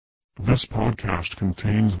This podcast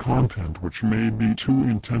contains content which may be too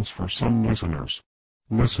intense for some listeners.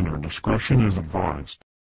 Listener discretion is advised.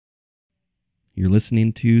 You're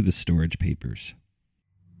listening to The Storage Papers.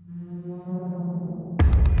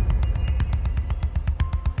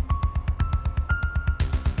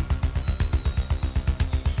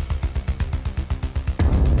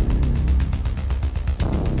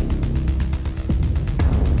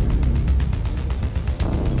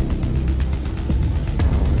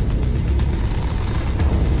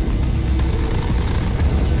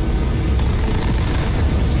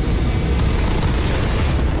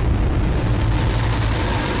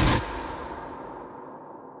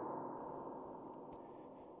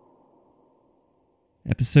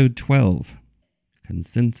 Episode 12,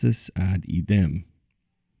 Consensus ad Idem.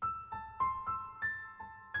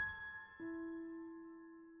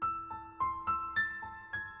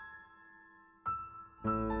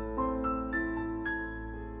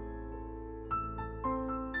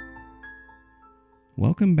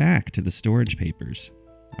 Welcome back to The Storage Papers.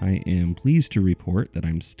 I am pleased to report that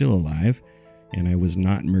I'm still alive, and I was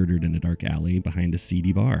not murdered in a dark alley behind a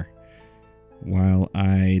seedy bar. While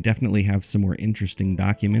I definitely have some more interesting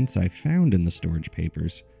documents I found in the storage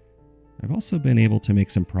papers, I've also been able to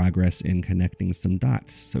make some progress in connecting some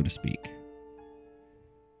dots, so to speak.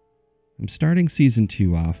 I'm starting Season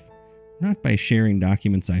 2 off, not by sharing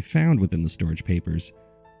documents I found within the storage papers,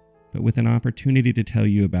 but with an opportunity to tell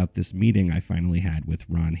you about this meeting I finally had with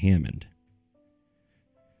Ron Hammond.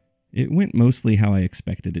 It went mostly how I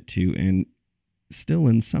expected it to, and still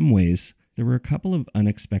in some ways, there were a couple of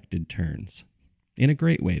unexpected turns. In a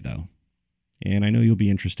great way, though, and I know you'll be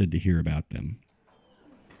interested to hear about them.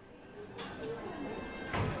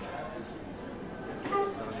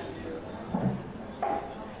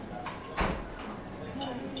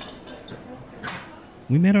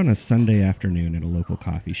 We met on a Sunday afternoon at a local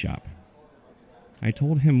coffee shop. I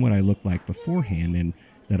told him what I looked like beforehand and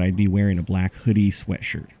that I'd be wearing a black hoodie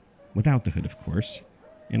sweatshirt, without the hood of course,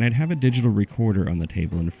 and I'd have a digital recorder on the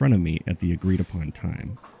table in front of me at the agreed upon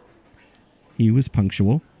time. He was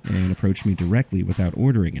punctual and approached me directly without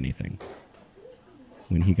ordering anything.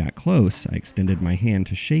 When he got close, I extended my hand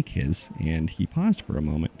to shake his, and he paused for a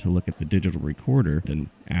moment to look at the digital recorder and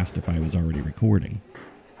asked if I was already recording.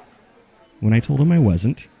 When I told him I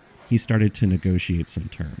wasn't, he started to negotiate some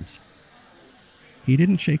terms. He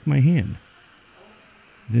didn't shake my hand.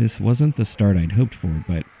 This wasn't the start I'd hoped for,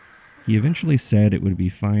 but he eventually said it would be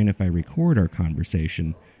fine if I record our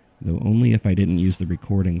conversation, though only if I didn't use the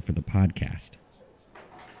recording for the podcast.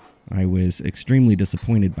 I was extremely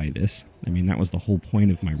disappointed by this. I mean, that was the whole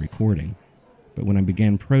point of my recording. But when I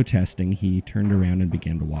began protesting, he turned around and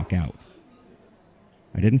began to walk out.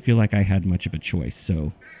 I didn't feel like I had much of a choice,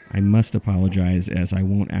 so I must apologize as I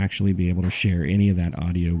won't actually be able to share any of that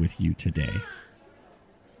audio with you today.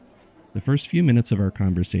 The first few minutes of our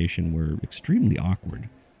conversation were extremely awkward.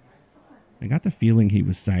 I got the feeling he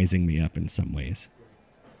was sizing me up in some ways.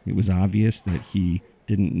 It was obvious that he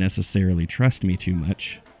didn't necessarily trust me too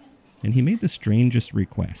much, and he made the strangest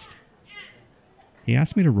request. He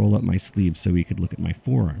asked me to roll up my sleeves so he could look at my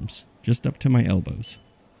forearms, just up to my elbows.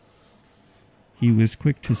 He was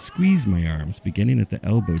quick to squeeze my arms, beginning at the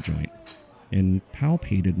elbow joint, and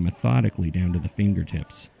palpated methodically down to the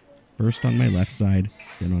fingertips, first on my left side,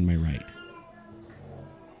 then on my right.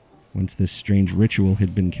 Once this strange ritual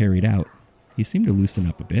had been carried out, he seemed to loosen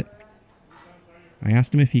up a bit. I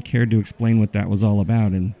asked him if he cared to explain what that was all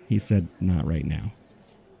about, and he said not right now.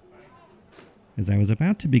 As I was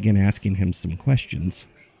about to begin asking him some questions,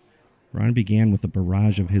 Ron began with a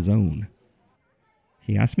barrage of his own.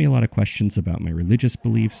 He asked me a lot of questions about my religious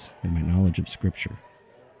beliefs and my knowledge of Scripture.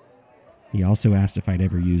 He also asked if I'd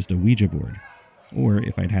ever used a Ouija board, or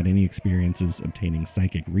if I'd had any experiences obtaining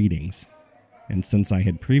psychic readings. And since I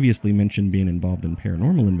had previously mentioned being involved in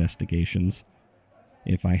paranormal investigations,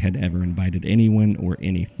 if I had ever invited anyone or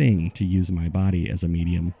anything to use my body as a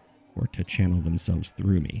medium or to channel themselves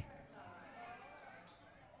through me.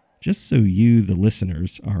 Just so you, the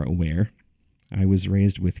listeners, are aware, I was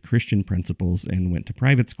raised with Christian principles and went to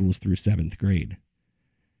private schools through 7th grade.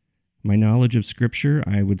 My knowledge of Scripture,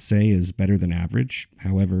 I would say, is better than average.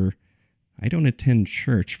 However, I don't attend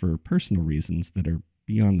church for personal reasons that are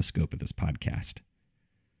beyond the scope of this podcast.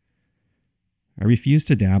 I refuse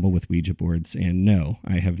to dabble with Ouija boards, and no,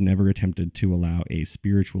 I have never attempted to allow a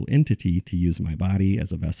spiritual entity to use my body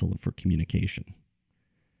as a vessel for communication.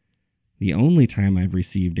 The only time I've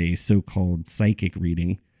received a so-called psychic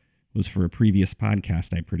reading was for a previous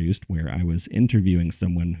podcast I produced where I was interviewing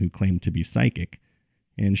someone who claimed to be psychic,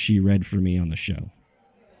 and she read for me on the show.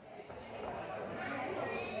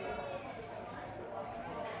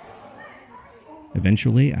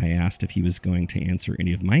 Eventually, I asked if he was going to answer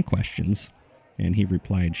any of my questions, and he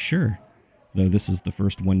replied, "Sure, though this is the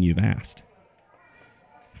first one you've asked."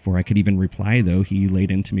 Before I could even reply, though, he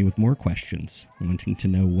laid into me with more questions, wanting to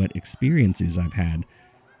know what experiences I've had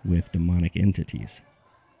with demonic entities.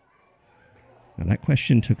 Now, that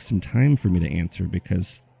question took some time for me to answer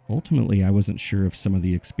because ultimately I wasn't sure if some of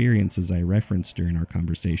the experiences I referenced during our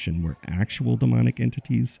conversation were actual demonic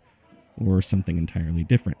entities or something entirely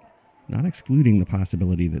different, not excluding the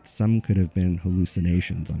possibility that some could have been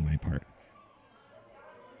hallucinations on my part.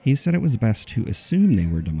 He said it was best to assume they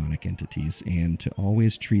were demonic entities and to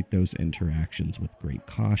always treat those interactions with great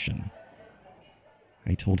caution.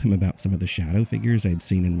 I told him about some of the shadow figures I'd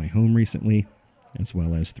seen in my home recently, as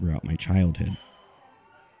well as throughout my childhood.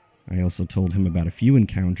 I also told him about a few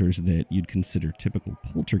encounters that you'd consider typical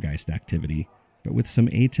poltergeist activity, but with some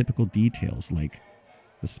atypical details like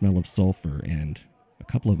the smell of sulfur and a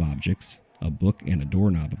couple of objects, a book and a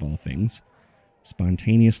doorknob of all things,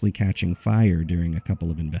 spontaneously catching fire during a couple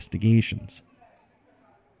of investigations.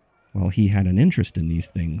 While he had an interest in these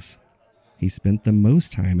things, he spent the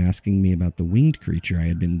most time asking me about the winged creature I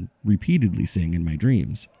had been repeatedly seeing in my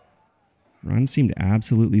dreams. Ron seemed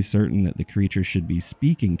absolutely certain that the creature should be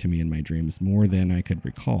speaking to me in my dreams more than I could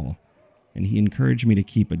recall, and he encouraged me to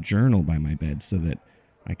keep a journal by my bed so that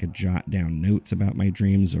I could jot down notes about my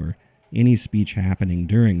dreams or any speech happening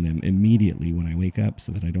during them immediately when I wake up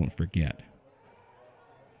so that I don't forget.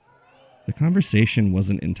 The conversation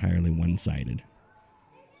wasn't entirely one-sided.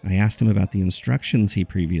 I asked him about the instructions he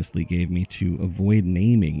previously gave me to avoid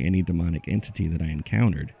naming any demonic entity that I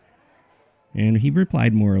encountered, and he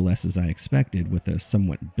replied more or less as I expected with a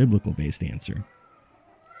somewhat biblical-based answer.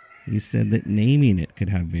 He said that naming it could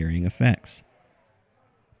have varying effects.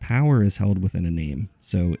 Power is held within a name,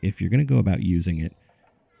 so if you're going to go about using it,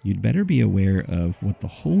 you'd better be aware of what the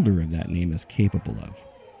holder of that name is capable of.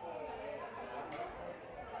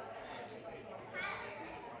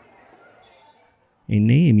 A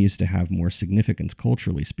name used to have more significance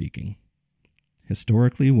culturally speaking.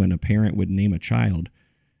 Historically, when a parent would name a child,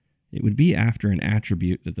 it would be after an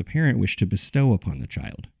attribute that the parent wished to bestow upon the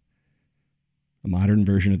child. A modern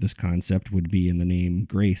version of this concept would be in the name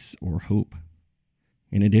grace or hope.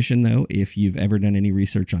 In addition, though, if you've ever done any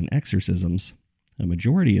research on exorcisms, a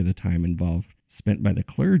majority of the time involved spent by the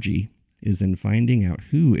clergy is in finding out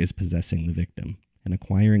who is possessing the victim and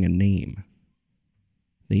acquiring a name.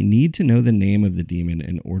 They need to know the name of the demon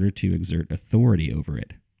in order to exert authority over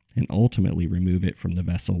it and ultimately remove it from the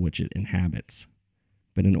vessel which it inhabits.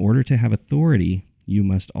 But in order to have authority, you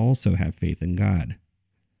must also have faith in God.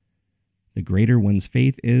 The greater one's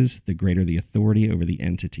faith is, the greater the authority over the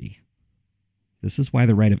entity. This is why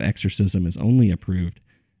the rite of exorcism is only approved,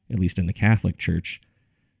 at least in the Catholic Church,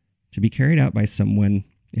 to be carried out by someone,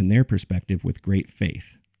 in their perspective, with great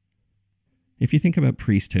faith. If you think about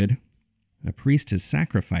priesthood, a priest has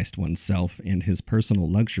sacrificed oneself and his personal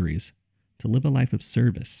luxuries to live a life of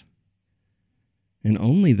service. And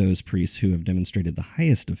only those priests who have demonstrated the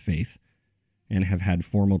highest of faith and have had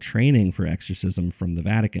formal training for exorcism from the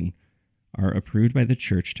Vatican are approved by the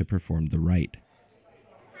Church to perform the rite.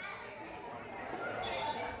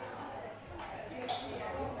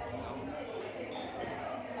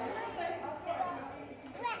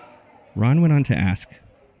 Ron went on to ask,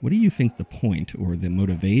 what do you think the point or the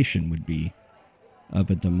motivation would be of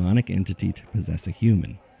a demonic entity to possess a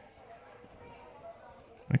human?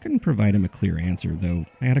 I couldn't provide him a clear answer, though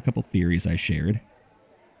I had a couple theories I shared.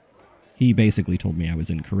 He basically told me I was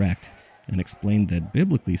incorrect, and explained that,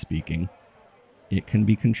 biblically speaking, it can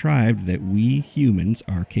be contrived that we humans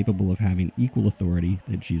are capable of having equal authority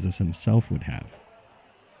that Jesus himself would have.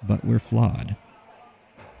 But we're flawed.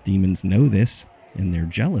 Demons know this, and they're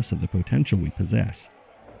jealous of the potential we possess.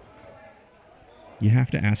 You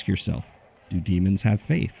have to ask yourself, do demons have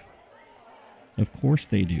faith? Of course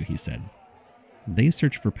they do, he said. They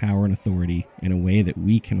search for power and authority in a way that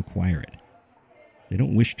we can acquire it. They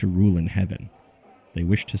don't wish to rule in heaven. They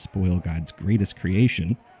wish to spoil God's greatest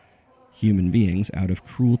creation, human beings, out of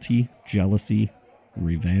cruelty, jealousy,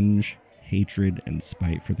 revenge, hatred, and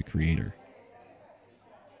spite for the Creator.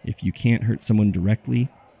 If you can't hurt someone directly,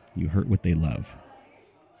 you hurt what they love.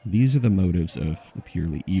 These are the motives of the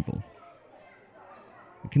purely evil.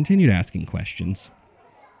 I continued asking questions.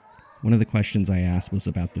 One of the questions I asked was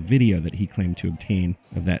about the video that he claimed to obtain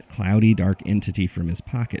of that cloudy, dark entity from his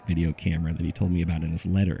pocket video camera that he told me about in his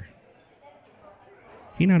letter.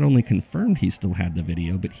 He not only confirmed he still had the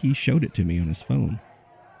video, but he showed it to me on his phone.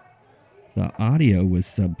 The audio was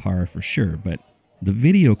subpar for sure, but the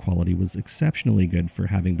video quality was exceptionally good for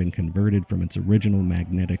having been converted from its original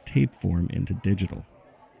magnetic tape form into digital.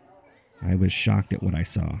 I was shocked at what I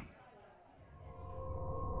saw.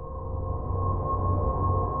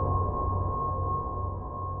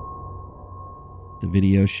 The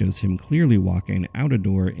video shows him clearly walking out a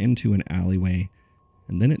door into an alleyway,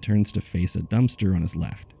 and then it turns to face a dumpster on his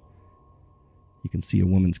left. You can see a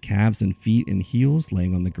woman's calves and feet in heels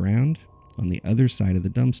laying on the ground on the other side of the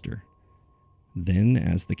dumpster. Then,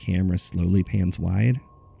 as the camera slowly pans wide,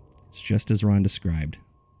 it's just as Ron described,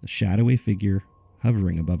 a shadowy figure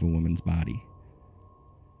hovering above a woman's body.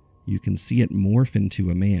 You can see it morph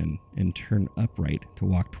into a man and turn upright to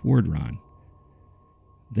walk toward Ron.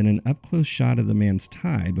 Then an up-close shot of the man's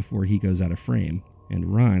tie before he goes out of frame,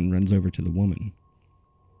 and Ron runs over to the woman.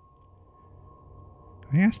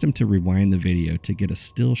 I asked him to rewind the video to get a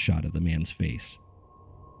still shot of the man's face.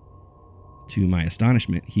 To my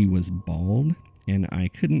astonishment, he was bald, and I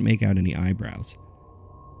couldn't make out any eyebrows.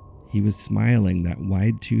 He was smiling that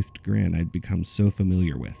wide-toothed grin I'd become so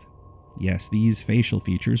familiar with. Yes, these facial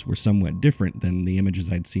features were somewhat different than the images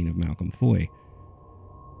I'd seen of Malcolm Foy,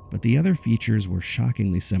 but the other features were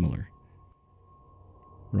shockingly similar.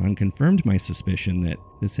 Ron confirmed my suspicion that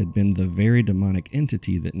this had been the very demonic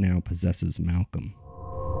entity that now possesses Malcolm.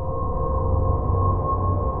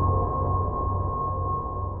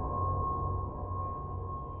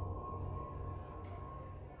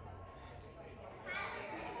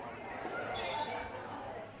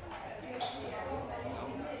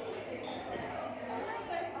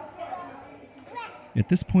 At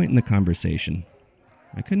this point in the conversation,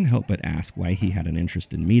 I couldn't help but ask why he had an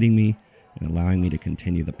interest in meeting me and allowing me to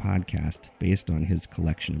continue the podcast based on his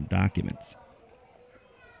collection of documents.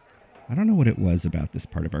 I don't know what it was about this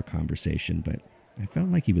part of our conversation, but I felt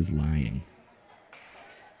like he was lying.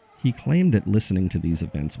 He claimed that listening to these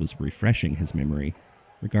events was refreshing his memory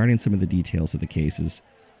regarding some of the details of the cases,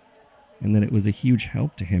 and that it was a huge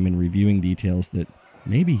help to him in reviewing details that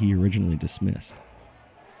maybe he originally dismissed.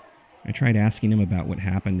 I tried asking him about what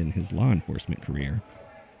happened in his law enforcement career.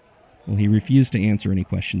 Well, he refused to answer any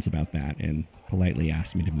questions about that and politely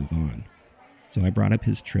asked me to move on. So I brought up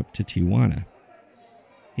his trip to Tijuana.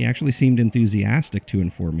 He actually seemed enthusiastic to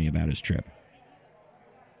inform me about his trip.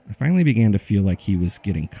 I finally began to feel like he was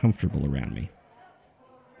getting comfortable around me.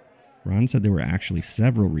 Ron said there were actually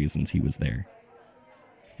several reasons he was there.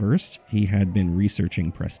 First, he had been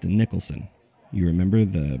researching Preston Nicholson. You remember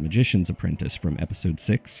the magician's apprentice from episode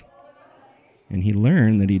 6? And he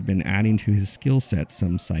learned that he'd been adding to his skill set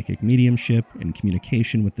some psychic mediumship and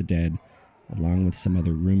communication with the dead, along with some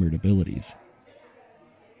other rumored abilities.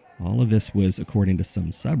 All of this was according to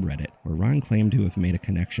some subreddit, where Ron claimed to have made a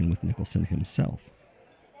connection with Nicholson himself,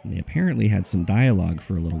 and they apparently had some dialogue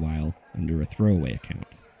for a little while under a throwaway account.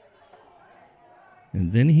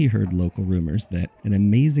 And then he heard local rumors that an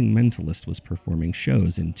amazing mentalist was performing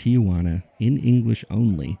shows in Tijuana in English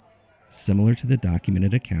only, similar to the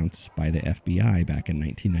documented accounts by the FBI back in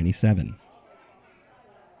 1997.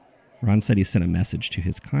 Ron said he sent a message to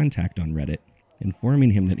his contact on Reddit,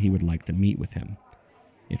 informing him that he would like to meet with him,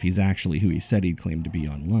 if he's actually who he said he'd claimed to be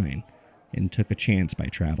online, and took a chance by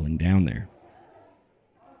traveling down there.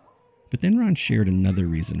 But then Ron shared another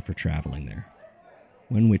reason for traveling there,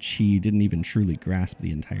 one which he didn't even truly grasp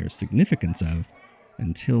the entire significance of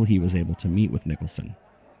until he was able to meet with Nicholson.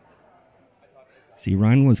 See,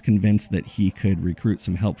 Ron was convinced that he could recruit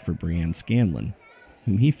some help for Brianne Scanlon,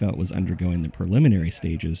 whom he felt was undergoing the preliminary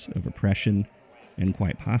stages of oppression and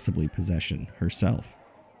quite possibly possession herself.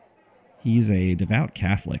 He's a devout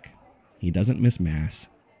Catholic, he doesn't miss Mass,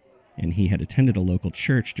 and he had attended a local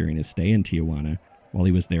church during his stay in Tijuana while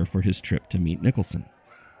he was there for his trip to meet Nicholson.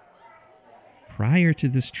 Prior to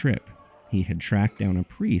this trip, he had tracked down a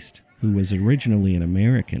priest who was originally an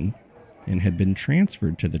American and had been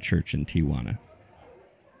transferred to the church in Tijuana.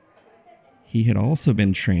 He had also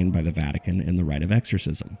been trained by the Vatican in the rite of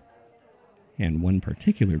exorcism, and one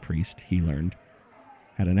particular priest, he learned,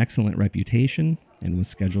 had an excellent reputation and was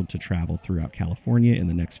scheduled to travel throughout California in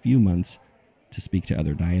the next few months to speak to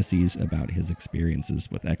other dioceses about his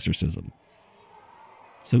experiences with exorcism.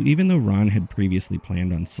 So even though Ron had previously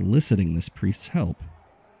planned on soliciting this priest's help,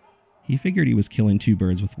 he figured he was killing two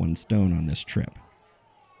birds with one stone on this trip.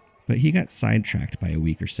 But he got sidetracked by a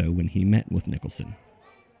week or so when he met with Nicholson.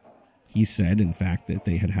 He said, in fact, that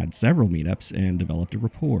they had had several meetups and developed a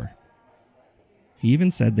rapport. He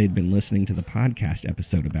even said they'd been listening to the podcast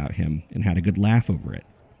episode about him and had a good laugh over it.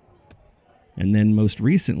 And then most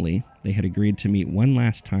recently, they had agreed to meet one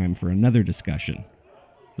last time for another discussion.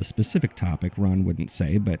 The specific topic Ron wouldn't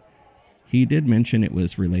say, but he did mention it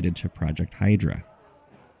was related to Project Hydra.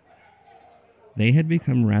 They had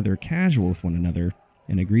become rather casual with one another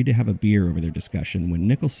and agreed to have a beer over their discussion when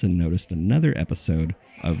Nicholson noticed another episode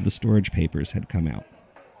of The Storage Papers had come out.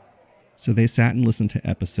 So they sat and listened to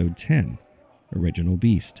episode 10, Original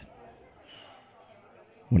Beast.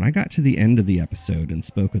 When I got to the end of the episode and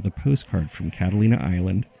spoke of the postcard from Catalina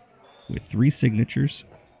Island with 3 signatures,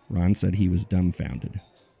 Ron said he was dumbfounded.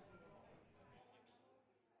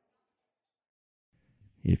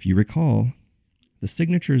 If you recall, the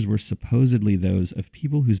signatures were supposedly those of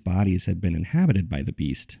people whose bodies had been inhabited by the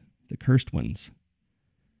beast, the cursed ones.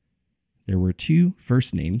 There were 2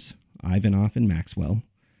 first names, Ivanov and Maxwell,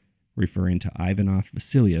 referring to Ivanov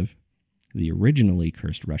Vasilyev, the originally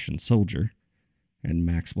cursed Russian soldier, and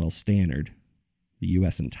Maxwell Stannard, the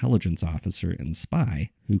U.S. intelligence officer and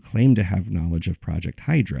spy who claimed to have knowledge of Project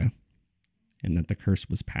Hydra and that the curse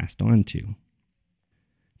was passed on to.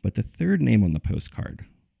 But the third name on the postcard,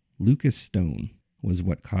 Lucas Stone, was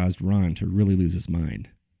what caused Ron to really lose his mind.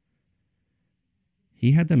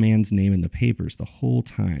 He had the man's name in the papers the whole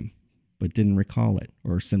time, but didn't recall it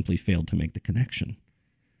or simply failed to make the connection.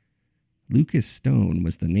 Lucas Stone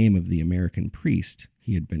was the name of the American priest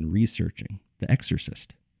he had been researching, the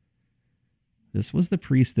exorcist. This was the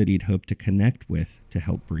priest that he'd hoped to connect with to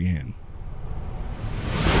help Brienne.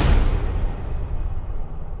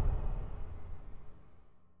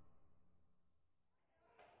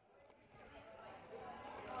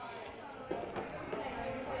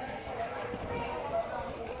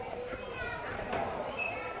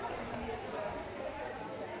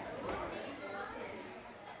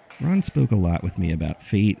 Ron spoke a lot with me about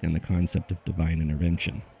fate and the concept of divine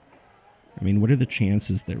intervention. I mean, what are the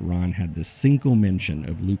chances that Ron had this single mention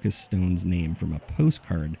of Lucas Stone's name from a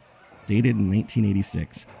postcard dated in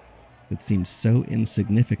 1986 that seemed so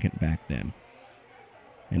insignificant back then?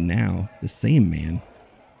 And now, the same man,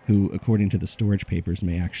 who, according to the storage papers,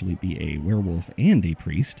 may actually be a werewolf and a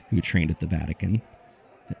priest who trained at the Vatican,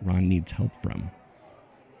 that Ron needs help from.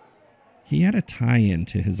 He had a tie-in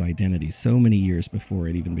to his identity so many years before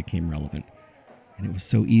it even became relevant, and it was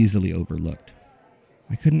so easily overlooked.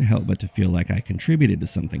 I couldn't help but to feel like I contributed to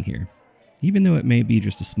something here, even though it may be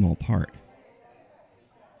just a small part.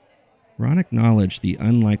 Ron acknowledged the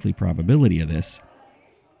unlikely probability of this,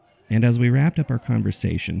 and as we wrapped up our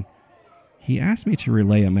conversation, he asked me to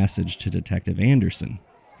relay a message to Detective Anderson,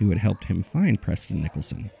 who had helped him find Preston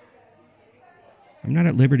Nicholson. I'm not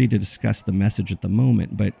at liberty to discuss the message at the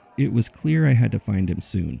moment, but it was clear I had to find him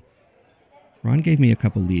soon. Ron gave me a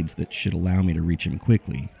couple leads that should allow me to reach him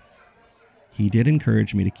quickly. He did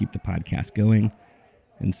encourage me to keep the podcast going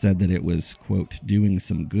and said that it was, quote, doing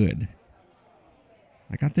some good.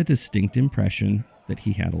 I got the distinct impression that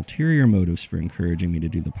he had ulterior motives for encouraging me to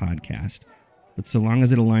do the podcast, but so long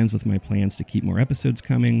as it aligns with my plans to keep more episodes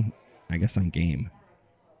coming, I guess I'm game.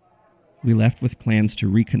 We left with plans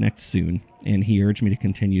to reconnect soon, and he urged me to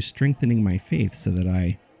continue strengthening my faith so that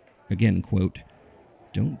I, again, quote,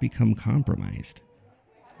 don't become compromised.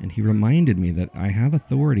 And he reminded me that I have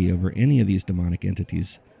authority over any of these demonic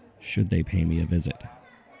entities should they pay me a visit.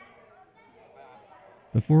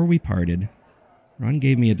 Before we parted, Ron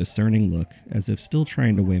gave me a discerning look as if still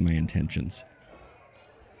trying to weigh my intentions.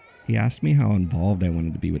 He asked me how involved I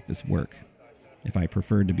wanted to be with this work, if I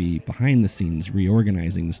preferred to be behind the scenes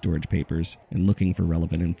reorganizing the storage papers and looking for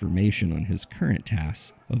relevant information on his current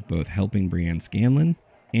tasks of both helping Brienne Scanlon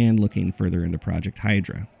and looking further into Project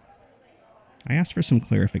Hydra. I asked for some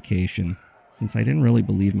clarification since I didn't really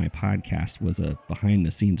believe my podcast was a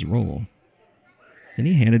behind-the-scenes role. Then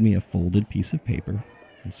he handed me a folded piece of paper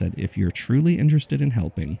and said, if you're truly interested in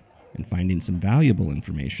helping and finding some valuable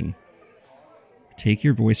information, take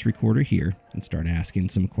your voice recorder here and start asking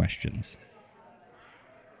some questions.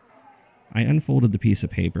 I unfolded the piece of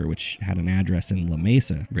paper, which had an address in La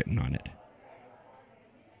Mesa written on it.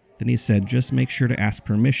 Then he said, just make sure to ask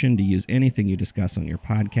permission to use anything you discuss on your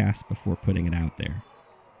podcast before putting it out there.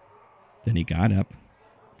 Then he got up,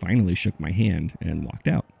 finally shook my hand, and walked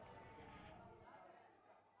out.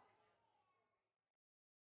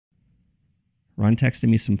 Ron texted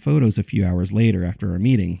me some photos a few hours later after our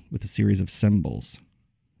meeting with a series of symbols,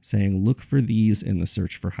 saying, look for these in the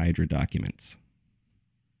search for Hydra documents.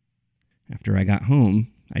 After I got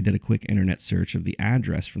home, I did a quick internet search of the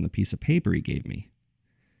address from the piece of paper he gave me.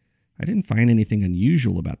 I didn't find anything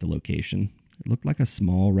unusual about the location. It looked like a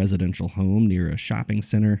small residential home near a shopping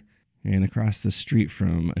center and across the street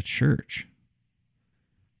from a church.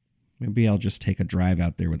 Maybe I'll just take a drive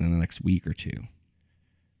out there within the next week or two.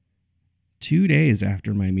 2 days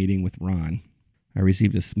after my meeting with Ron, I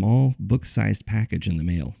received a small, book-sized package in the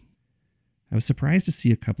mail. I was surprised to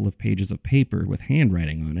see a couple of pages of paper with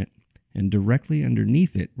handwriting on it, and directly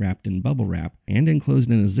underneath it, wrapped in bubble wrap and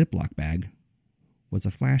enclosed in a Ziploc bag, was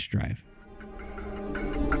a flash drive.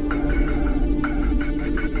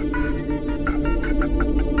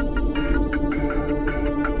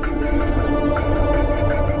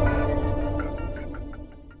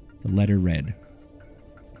 The letter read,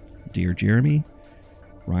 "Dear Jeremy,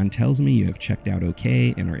 Ron tells me you have checked out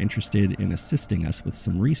okay and are interested in assisting us with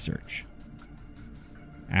some research.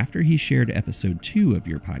 After he shared episode 2 of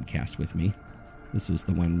your podcast with me," this was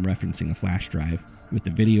the one referencing a flash drive with the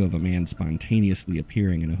video of a man spontaneously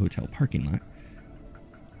appearing in a hotel parking lot,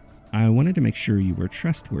 "I wanted to make sure you were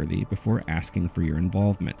trustworthy before asking for your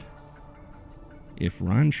involvement. If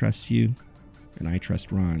Ron trusts you, and I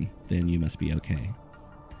trust Ron, then you must be okay.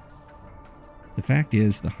 The fact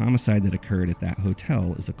is, the homicide that occurred at that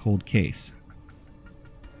hotel is a cold case.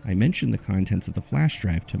 I mentioned the contents of the flash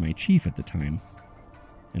drive to my chief at the time,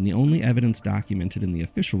 and the only evidence documented in the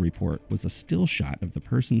official report was a still shot of the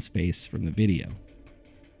person's face from the video.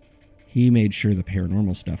 He made sure the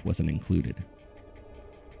paranormal stuff wasn't included.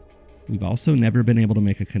 We've also never been able to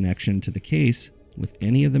make a connection to the case with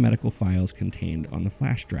any of the medical files contained on the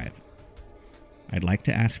flash drive. I'd like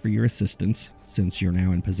to ask for your assistance, since you're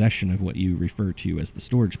now in possession of what you refer to as the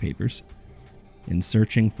storage papers, in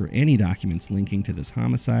searching for any documents linking to this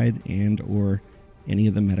homicide and/or any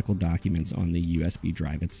of the medical documents on the USB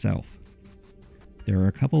drive itself. There are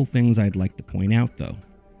a couple things I'd like to point out, though.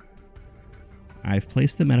 I've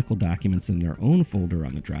placed the medical documents in their own folder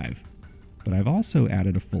on the drive, but I've also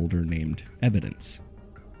added a folder named Evidence.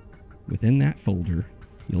 Within that folder,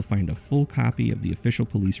 you'll find a full copy of the official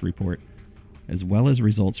police report, as well as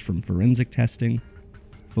results from forensic testing,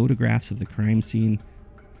 photographs of the crime scene,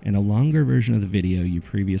 and a longer version of the video you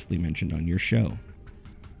previously mentioned on your show.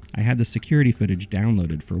 I had the security footage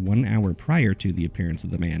downloaded for 1 hour prior to the appearance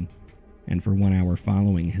of the man, and for 1 hour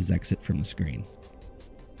following his exit from the screen.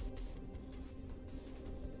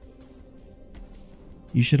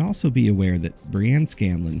 You should also be aware that Brianne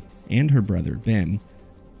Scanlon and her brother, Ben,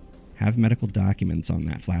 have medical documents on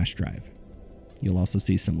that flash drive. You'll also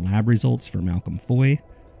see some lab results for Malcolm Foy,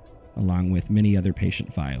 along with many other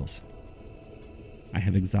patient files. I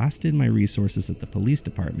have exhausted my resources at the police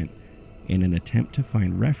department in an attempt to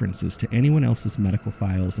find references to anyone else's medical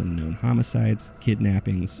files and known homicides,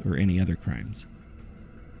 kidnappings, or any other crimes.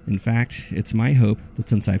 In fact, it's my hope that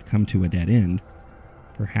since I've come to a dead end,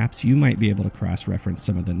 perhaps you might be able to cross-reference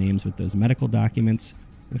some of the names with those medical documents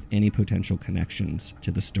with any potential connections to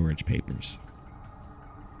the storage papers.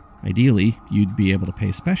 Ideally, you'd be able to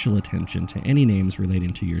pay special attention to any names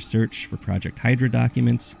relating to your search for Project Hydra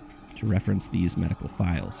documents to reference these medical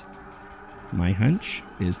files. My hunch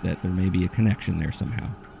is that there may be a connection there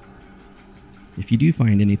somehow. If you do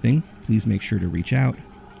find anything, please make sure to reach out.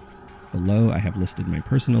 Below, I have listed my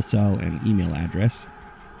personal cell and email address.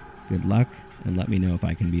 Good luck, and let me know if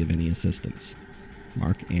I can be of any assistance.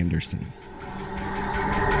 Mark Anderson.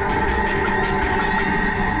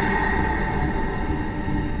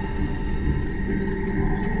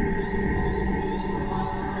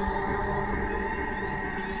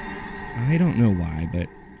 I don't know why, but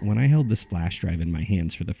when I held this flash drive in my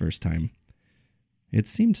hands for the first time, it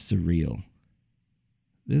seemed surreal.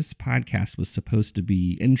 This podcast was supposed to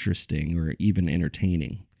be interesting or even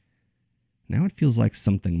entertaining. Now it feels like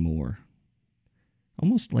something more.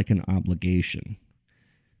 Almost like an obligation.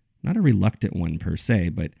 Not a reluctant one per se,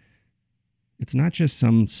 but it's not just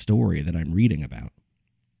some story that I'm reading about.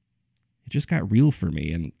 It just got real for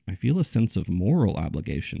me, and I feel a sense of moral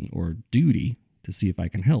obligation or duty to see if I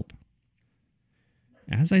can help.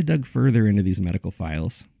 As I dug further into these medical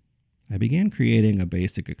files, I began creating a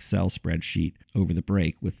basic Excel spreadsheet over the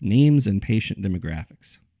break with names and patient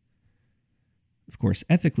demographics. Of course,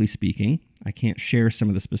 ethically speaking, I can't share some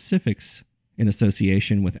of the specifics in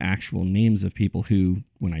association with actual names of people who,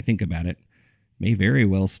 when I think about it, may very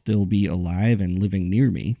well still be alive and living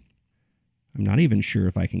near me. I'm not even sure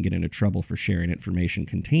if I can get into trouble for sharing information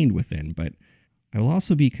contained within, but I will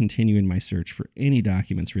also be continuing my search for any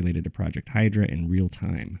documents related to Project Hydra in real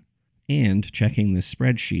time, and checking this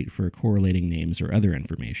spreadsheet for correlating names or other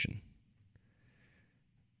information.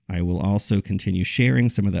 I will also continue sharing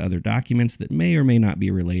some of the other documents that may or may not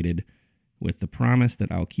be related, with the promise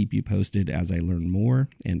that I'll keep you posted as I learn more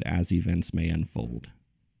and as events may unfold.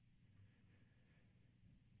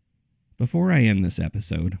 Before I end this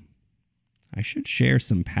episode, I should share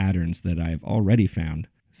some patterns that I've already found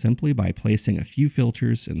simply by placing a few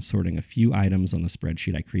filters and sorting a few items on the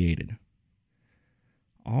spreadsheet I created.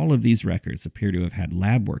 All of these records appear to have had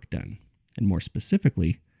lab work done, and more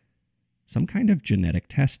specifically, some kind of genetic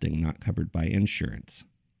testing not covered by insurance.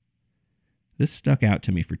 This stuck out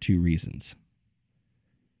to me for two reasons.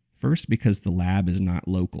 First, because the lab is not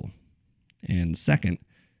local. And second,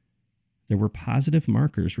 there were positive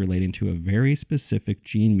markers relating to a very specific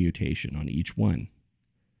gene mutation on each one.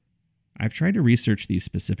 I've tried to research these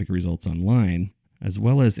specific results online, as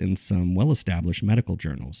well as in some well-established medical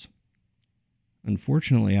journals.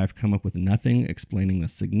 Unfortunately, I've come up with nothing explaining the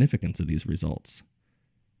significance of these results.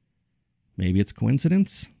 Maybe it's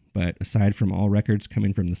coincidence, but aside from all records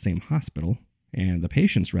coming from the same hospital, and the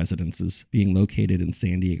patient's residences being located in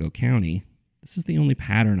San Diego County, this is the only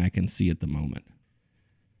pattern I can see at the moment.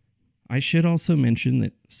 I should also mention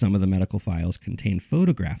that some of the medical files contain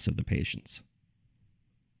photographs of the patients.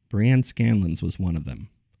 Brianne Scanlon's was one of them.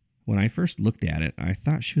 When I first looked at it, I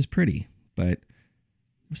thought she was pretty, but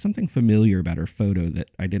there was something familiar about her photo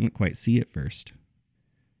that I didn't quite see at first.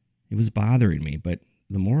 It was bothering me, but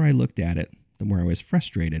the more I looked at it, the more I was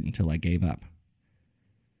frustrated until I gave up.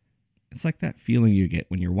 It's like that feeling you get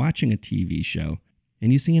when you're watching a TV show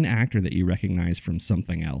and you see an actor that you recognize from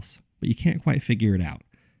something else, but you can't quite figure it out.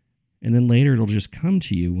 And then later it'll just come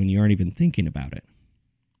to you when you aren't even thinking about it.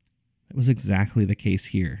 That was exactly the case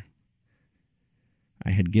here.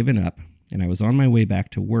 I had given up, and I was on my way back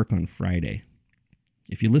to work on Friday.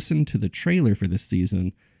 If you listen to the trailer for this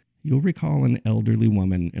season, you'll recall an elderly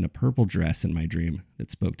woman in a purple dress in my dream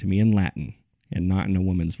that spoke to me in Latin and not in a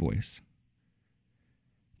woman's voice.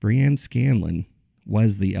 Brianne Scanlon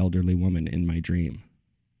was the elderly woman in my dream,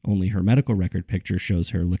 only her medical record picture shows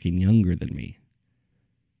her looking younger than me.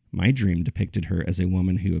 My dream depicted her as a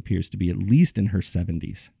woman who appears to be at least in her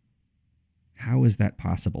 70s. How is that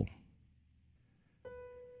possible?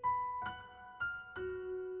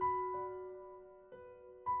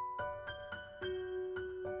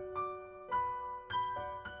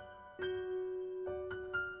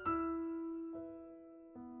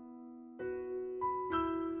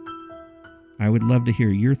 I would love to hear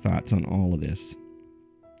your thoughts on all of this.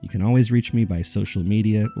 You can always reach me by social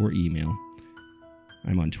media or email.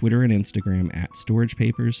 I'm on Twitter and Instagram at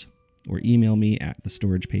storagepapers, or email me at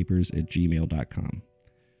thestoragepapers@gmail.com.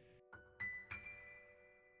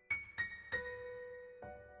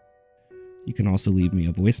 You can also leave me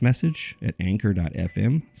a voice message at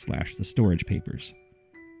anchor.fm/thestoragepapers.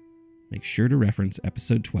 Make sure to reference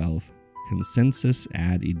episode 12, Consensus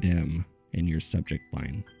ad Idem, in your subject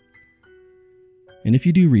line. And if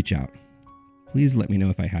you do reach out, please let me know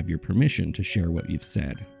if I have your permission to share what you've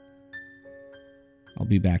said. I'll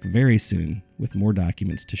be back very soon with more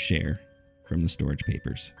documents to share from the Storage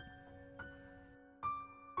Papers.